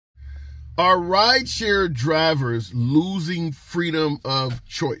Are rideshare drivers losing freedom of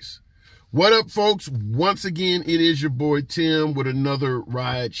choice? What up, folks? Once again, it is your boy Tim with another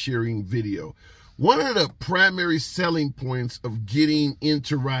ride sharing video. One of the primary selling points of getting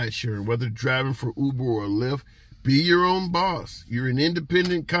into ride sharing, whether driving for Uber or Lyft, be your own boss. You're an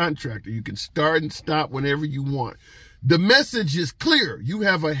independent contractor. You can start and stop whenever you want. The message is clear. You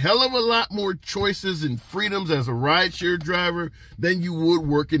have a hell of a lot more choices and freedoms as a rideshare driver than you would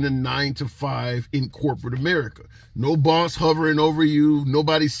working a 9-to-5 in corporate America. No boss hovering over you.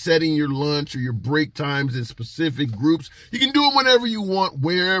 Nobody setting your lunch or your break times in specific groups. You can do it whenever you want,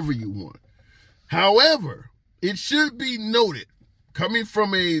 wherever you want. However, it should be noted, coming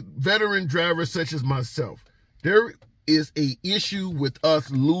from a veteran driver such as myself, there is an issue with us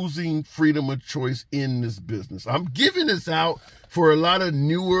losing freedom of choice in this business. I'm giving this out for a lot of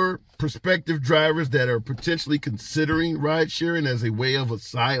newer prospective drivers that are potentially considering ride sharing as a way of a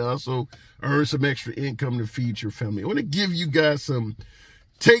side hustle, earn some extra income to feed your family. I want to give you guys some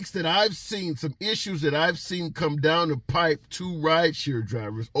takes that I've seen, some issues that I've seen come down the pipe to rideshare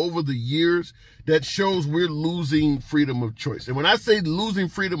drivers over the years that shows we're losing freedom of choice. And when I say losing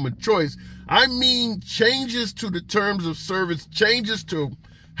freedom of choice, I mean changes to the terms of service, changes to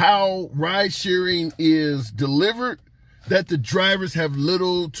how ride sharing is delivered that the drivers have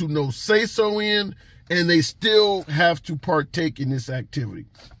little to no say-so in, and they still have to partake in this activity.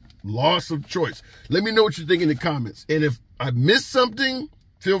 Loss of choice. Let me know what you think in the comments. And if I missed something,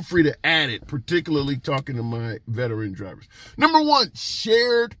 feel free to add it, particularly talking to my veteran drivers. Number one,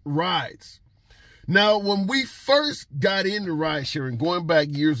 shared rides. Now, when we first got into ride sharing, going back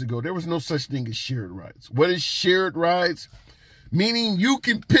years ago, there was no such thing as shared rides. What is shared rides? Meaning you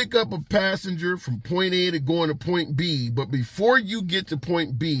can pick up a passenger from point A to going to point B, but before you get to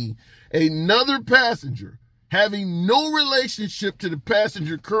point B, another passenger having no relationship to the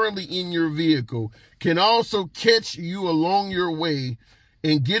passenger currently in your vehicle can also catch you along your way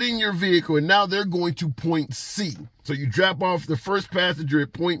and get in your vehicle, and now they're going to point C. So you drop off the first passenger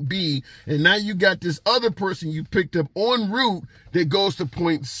at point B, and now you got this other person you picked up en route that goes to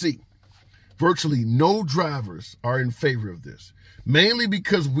point C. Virtually no drivers are in favor of this, mainly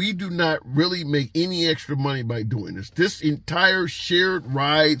because we do not really make any extra money by doing this. This entire shared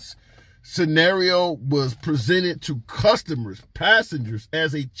rides scenario was presented to customers, passengers,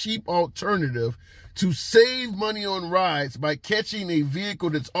 as a cheap alternative to save money on rides by catching a vehicle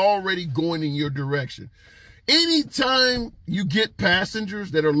that's already going in your direction. Anytime you get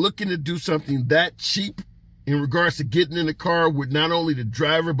passengers that are looking to do something that cheap in regards to getting in the car with not only the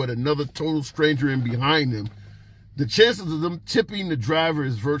driver but another total stranger in behind them, the chances of them tipping the driver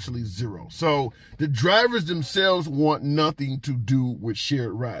is virtually zero. So the drivers themselves want nothing to do with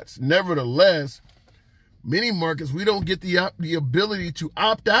shared rides. Nevertheless, many markets, we don't get the ability to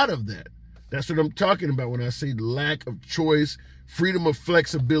opt out of that. That's what I'm talking about when I say lack of choice, freedom of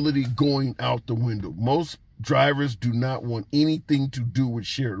flexibility going out the window. Most drivers do not want anything to do with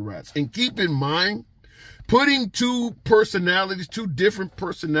shared rides. And keep in mind, putting two different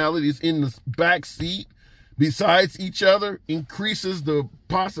personalities in the back seat besides each other increases the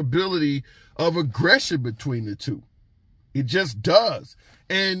possibility of aggression between the two. It just does.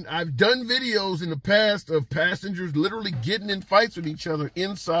 And I've done videos in the past of passengers literally getting in fights with each other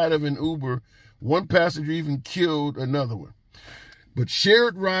inside of an Uber. One passenger even killed another one. But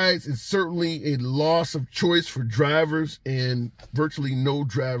shared rides is certainly a loss of choice for drivers, and virtually no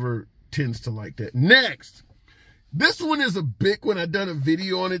driver tends to like that. Next, this one is a big one. I done a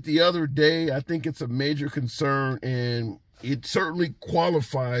video on it the other day. I think it's a major concern, and it certainly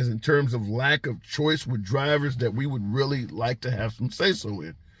qualifies in terms of lack of choice with drivers that we would really like to have some say-so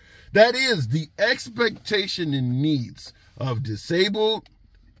in. That is the expectation and needs of disabled,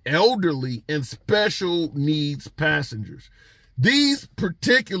 elderly, and special needs passengers. These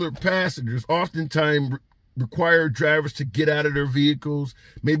particular passengers oftentimes require drivers to get out of their vehicles,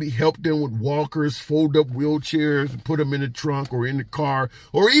 maybe help them with walkers, fold up wheelchairs, and put them in the trunk or in the car,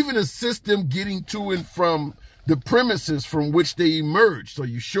 or even assist them getting to and from the premises from which they emerge. So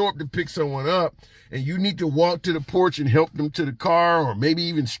you show up to pick someone up and you need to walk to the porch and help them to the car, or maybe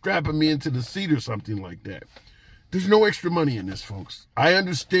even strap them into the seat or something like that. There's no extra money in this, folks. I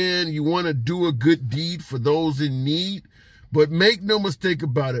understand you want to do a good deed for those in need, but make no mistake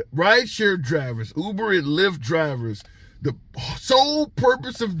about it. Rideshare drivers, Uber and Lyft drivers, the sole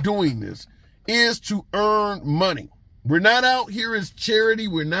purpose of doing this is to earn money. We're not out here as charity.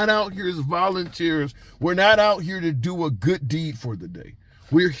 We're not out here as volunteers. We're not out here to do a good deed for the day.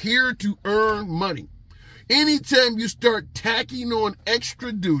 We're here to earn money. Anytime you start tacking on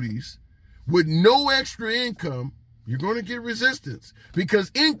extra duties with no extra income, You're going to get resistance because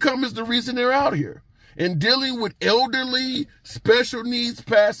income is the reason they're out here. And dealing with elderly, special needs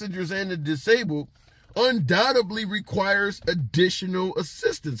passengers and the disabled undoubtedly requires additional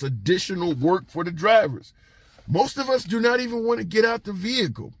assistance, additional work for the drivers. Most of us do not even want to get out the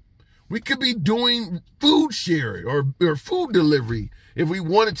vehicle. We could be doing food sharing or food delivery if we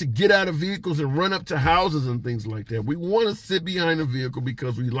wanted to get out of vehicles and run up to houses and things like that. We want to sit behind a vehicle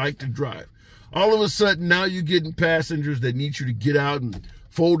because we like to drive. All of a sudden, now you're getting passengers that need you to get out and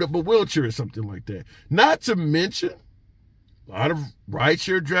fold up a wheelchair or something like that. Not to mention, a lot of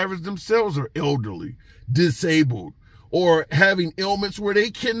rideshare drivers themselves are elderly, disabled, or having ailments where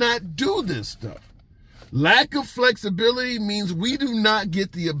they cannot do this stuff. Lack of flexibility means we do not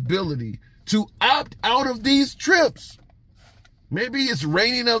get the ability to opt out of these trips. Maybe it's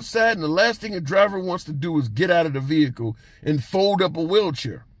raining outside and the last thing a driver wants to do is get out of the vehicle and fold up a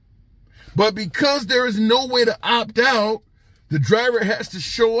wheelchair. But because there is no way to opt out, the driver has to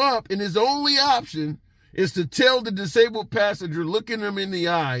show up, and his only option is to tell the disabled passenger, looking them in the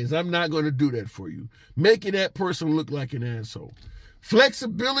eyes, I'm not going to do that for you, making that person look like an asshole.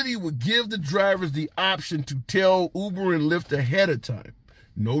 Flexibility would give the drivers the option to tell Uber and Lyft ahead of time.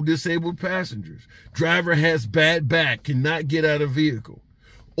 No disabled passengers. Driver has bad back, cannot get out of vehicle.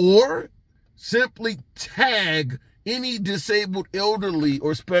 Or simply tag any disabled, elderly,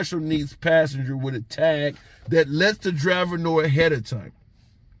 or special needs passenger with a tag that lets the driver know ahead of time.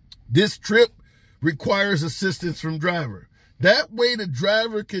 This trip requires assistance from driver. That way the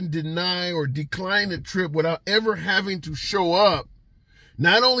driver can deny or decline the trip without ever having to show up,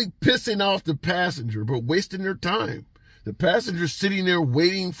 not only pissing off the passenger, but wasting their time. The passenger's sitting there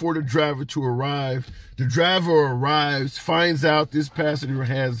waiting for the driver to arrive. The driver arrives, finds out this passenger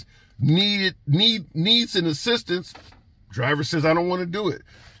has needs and assistance. Driver says, I don't want to do it.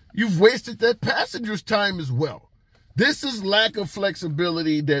 You've wasted that passenger's time as well. This is lack of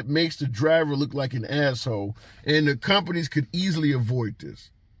flexibility that makes the driver look like an asshole, and the companies could easily avoid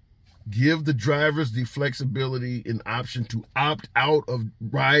this. Give the drivers the flexibility and option to opt out of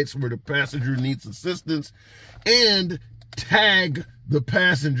rides where the passenger needs assistance, and tag the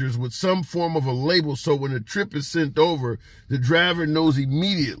passengers with some form of a label so when the trip is sent over, the driver knows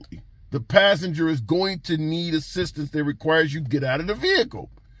immediately the passenger is going to need assistance that requires you get out of the vehicle.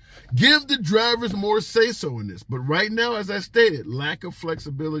 Give the drivers more say-so in this. But right now, as I stated, lack of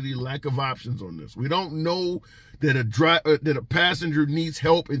flexibility, lack of options on this. We don't know that a passenger needs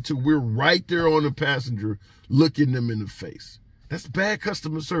help until we're right there on the passenger looking them in the face. That's bad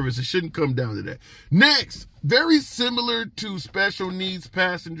customer service. It shouldn't come down to that. Next, very similar to special needs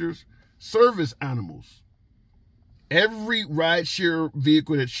passengers, service animals. Every rideshare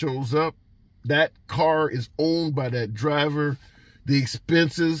vehicle that shows up, that car is owned by that driver. The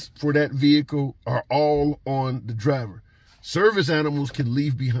expenses for that vehicle are all on the driver. Service animals can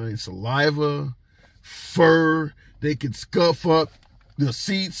leave behind saliva, fur. They can scuff up the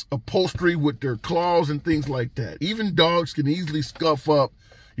seats, upholstery with their claws and things like that. Even dogs can easily scuff up,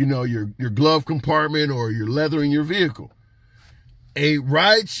 your glove compartment or your leather in your vehicle. A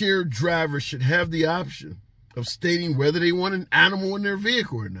rideshare driver should have the option of stating whether they want an animal in their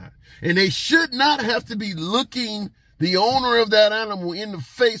vehicle or not. And they should not have to be looking the owner of that animal in the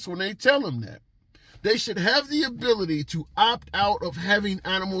face when they tell them that. They should have the ability to opt out of having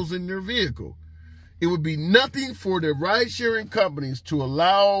animals in their vehicle. It would be nothing for the ride-sharing companies to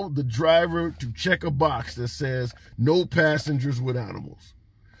allow the driver to check a box that says no passengers with animals.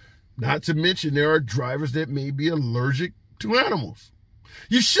 Not to mention there are drivers that may be allergic to animals.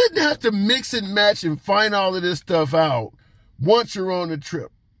 You shouldn't have to mix and match and find all of this stuff out once you're on the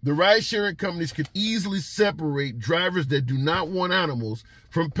trip. The ride-sharing companies could easily separate drivers that do not want animals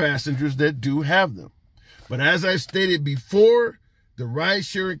from passengers that do have them. But as I stated before, the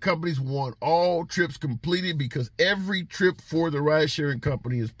ride-sharing companies want all trips completed because every trip for the ride-sharing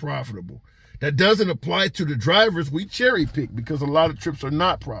company is profitable. That doesn't apply to the drivers. We cherry pick because a lot of trips are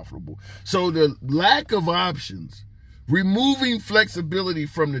not profitable. So the lack of options, removing flexibility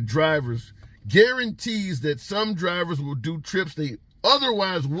from the drivers, guarantees that some drivers will do trips they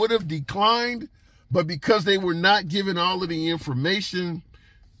otherwise would have declined, but because they were not given all of the information,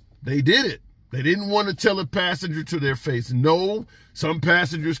 they did it. They didn't want to tell a passenger to their face no. Some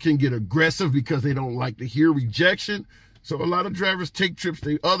passengers can get aggressive because they don't like to hear rejection. So a lot of drivers take trips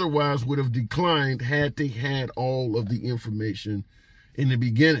they otherwise would have declined had they had all of the information in the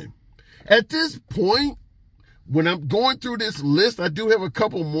beginning. At this point, when I'm going through this list, I do have a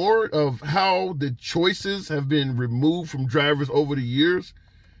couple more of how the choices have been removed from drivers over the years.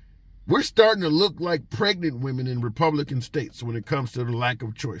 We're starting to look like pregnant women in Republican states when it comes to the lack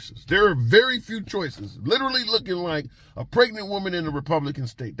of choices. There are very few choices, literally looking like a pregnant woman in a Republican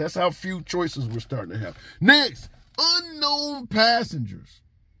state. That's how few choices we're starting to have. Next, unknown passengers.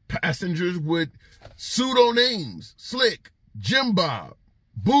 Passengers with pseudo names, Slick, Jim Bob,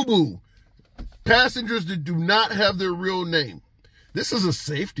 Boo Boo. Passengers that do not have their real name. This is a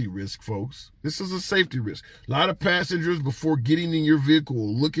safety risk, folks. This is a safety risk. A lot of passengers, before getting in your vehicle,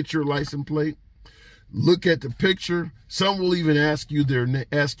 will look at your license plate, look at the picture. Some will even ask you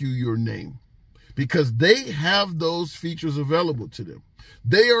your name, because they have those features available to them.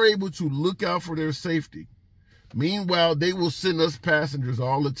 They are able to look out for their safety. Meanwhile, they will send us passengers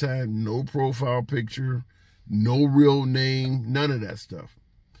all the time, no profile picture, no real name, none of that stuff.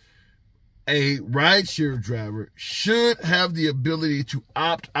 A rideshare driver should have the ability to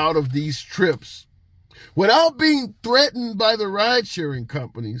opt out of these trips without being threatened by the ride-sharing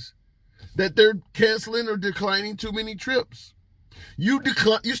companies that they're canceling or declining too many trips. You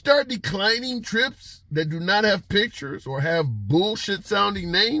start declining trips that do not have pictures or have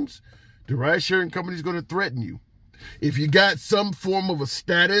bullshit-sounding names, the ride-sharing company is going to threaten you. If you got some form of a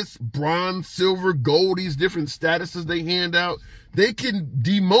status, bronze, silver, gold, these different statuses they hand out, they can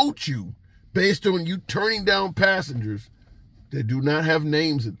demote you based on you turning down passengers that do not have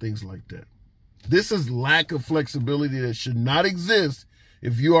names and things like that. This is lack of flexibility that should not exist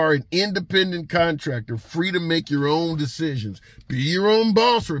if you are an independent contractor, free to make your own decisions. Be your own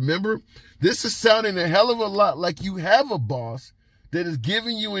boss, remember? This is sounding a hell of a lot like you have a boss that is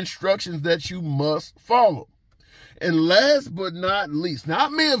giving you instructions that you must follow. And last but not least, now I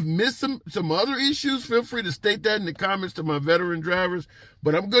may have missed some other issues. Feel free to state that in the comments to my veteran drivers.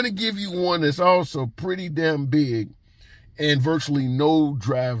 But I'm going to give you one that's also pretty damn big, and virtually no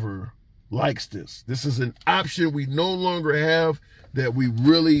driver likes this. This is an option we no longer have that we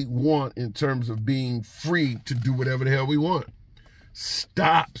really want in terms of being free to do whatever the hell we want.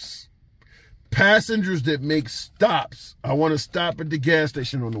 Stops. Passengers that make stops. I want to stop at the gas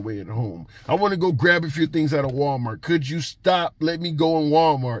station on the way at home. I want to go grab a few things out of Walmart. Could you stop? Let me go in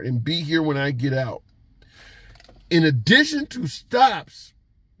Walmart and be here when I get out. In addition to stops,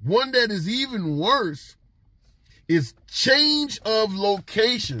 one that is even worse is change of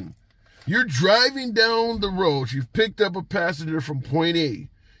location. You're driving down the road. You've picked up a passenger from point A.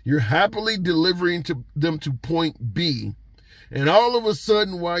 You're happily delivering them to point B. And all of a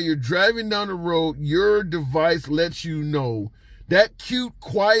sudden, while you're driving down the road, your device lets you know that cute,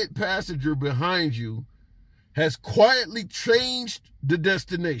 quiet passenger behind you has quietly changed the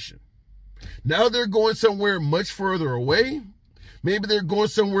destination. Now they're going somewhere much further away. Maybe they're going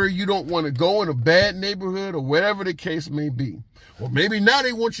somewhere you don't want to go, in a bad neighborhood or whatever the case may be. Or maybe now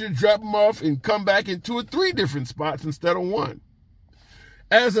they want you to drop them off and come back in 2 or 3 different spots instead of one.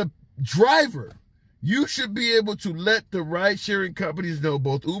 As a driver, you should be able to let the ride-sharing companies know,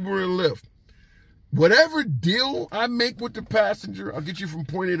 both Uber and Lyft, whatever deal I make with the passenger, I'll get you from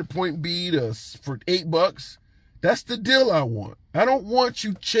point A to point B for $8. That's the deal I want. I don't want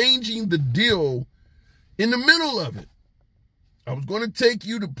you changing the deal in the middle of it. I was going to take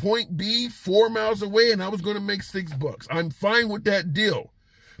you to point B 4 miles away, and I was going to make $6. I'm fine with that deal.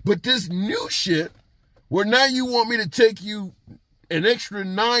 But this new shit, where now you want me to take you an extra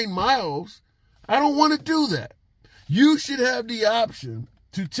 9 miles, I don't want to do that. You should have the option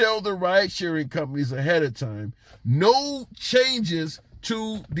to tell the ride-sharing companies ahead of time, no changes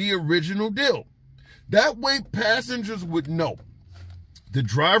to the original deal. That way passengers would know the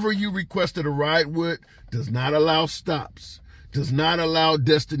driver you requested a ride with does not allow stops, does not allow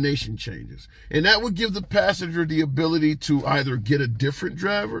destination changes. And that would give the passenger the ability to either get a different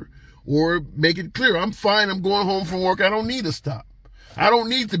driver or make it clear, I'm fine, I'm going home from work, I don't need a stop. I don't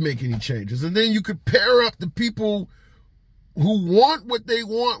need to make any changes. And then you could pair up the people who want what they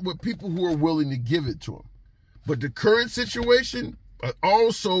want with people who are willing to give it to them. But the current situation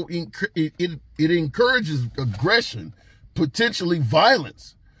also, it encourages aggression, potentially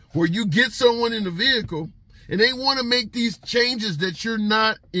violence, where you get someone in the vehicle and they want to make these changes that you're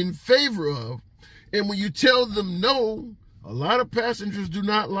not in favor of. And when you tell them no, a lot of passengers do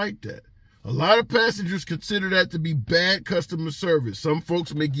not like that. A lot of passengers consider that to be bad customer service. Some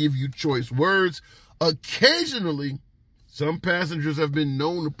folks may give you choice words. Occasionally, some passengers have been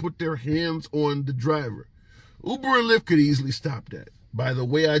known to put their hands on the driver. Uber and Lyft could easily stop that. By the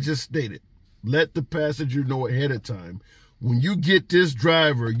way I just stated, let the passenger know ahead of time. When you get this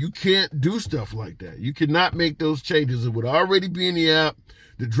driver, you can't do stuff like that. You cannot make those changes. It would already be in the app.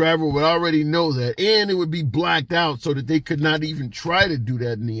 The driver would already know that, and it would be blacked out so that they could not even try to do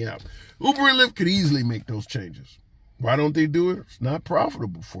that in the app. Uber and Lyft could easily make those changes. Why don't they do it? It's not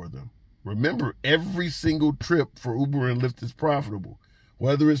profitable for them. Remember, every single trip for Uber and Lyft is profitable,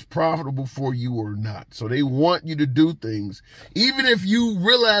 whether it's profitable for you or not. So they want you to do things, even if you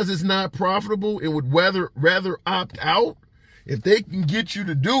realize it's not profitable and would rather opt out. If they can get you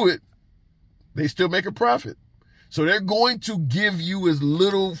to do it, they still make a profit. So they're going to give you as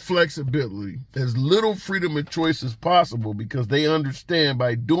little flexibility, as little freedom of choice as possible, because they understand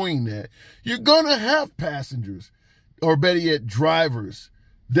by doing that, you're going to have passengers, or better yet, drivers,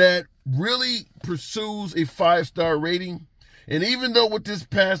 that really pursues a 5-star rating. And even though what this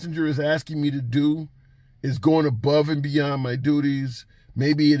passenger is asking me to do is going above and beyond my duties,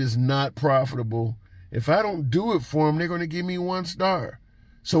 maybe it is not profitable. If I don't do it for them, they're going to give me 1 star.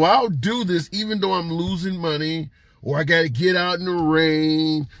 So I'll do this even though I'm losing money, or I got to get out in the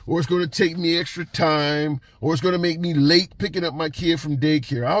rain, or it's going to take me extra time, or it's going to make me late picking up my kid from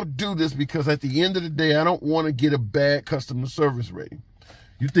daycare. I'll do this because at the end of the day, I don't want to get a bad customer service rating.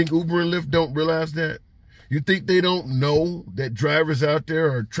 You think Uber and Lyft don't realize that? You think they don't know that drivers out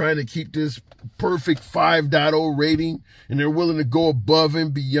there are trying to keep this perfect 5.0 rating, and they're willing to go above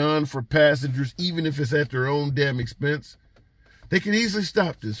and beyond for passengers, even if it's at their own damn expense? They can easily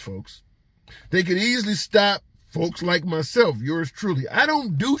stop this, folks. They can easily stop folks like myself, yours truly. I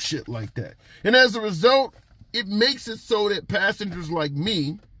don't do shit like that. And as a result, it makes it so that passengers like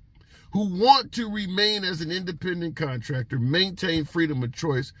me, who want to remain as an independent contractor, maintain freedom of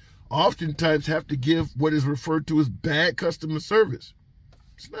choice, oftentimes have to give what is referred to as bad customer service.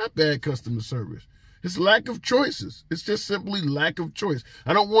 It's not bad customer service. It's lack of choices. It's just simply lack of choice.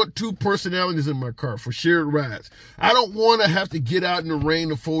 I don't want 2 personalities in my car for shared rides. I don't want to have to get out in the rain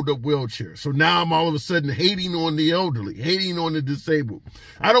to fold up wheelchairs. So now I'm all of a sudden hating on the elderly, hating on the disabled.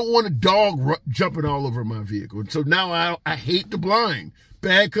 I don't want a dog jumping all over my vehicle. So now I hate the blind.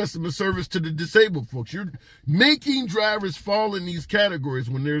 Bad customer service to the disabled folks. You're making drivers fall in these categories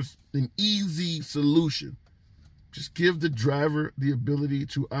when there's an easy solution. Just give the driver the ability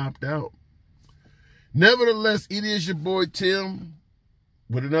to opt out. Nevertheless, it is your boy Tim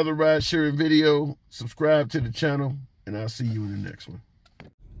with another ride sharing video. Subscribe to the channel, and I'll see you in the next one.